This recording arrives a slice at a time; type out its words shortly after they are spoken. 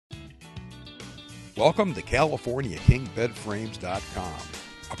Welcome to CaliforniaKingBedFrames.com.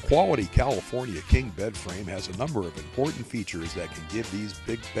 A quality California King bed frame has a number of important features that can give these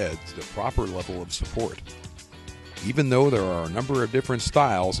big beds the proper level of support. Even though there are a number of different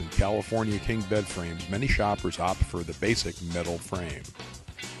styles in California King bed frames, many shoppers opt for the basic metal frame.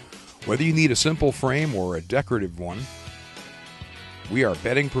 Whether you need a simple frame or a decorative one, we are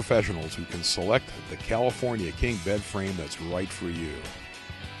bedding professionals who can select the California King bed frame that's right for you.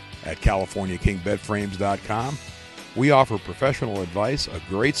 At CaliforniaKingBedFrames.com, we offer professional advice, a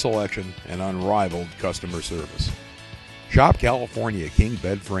great selection, and unrivaled customer service. Shop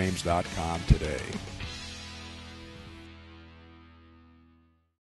CaliforniaKingBedFrames.com today.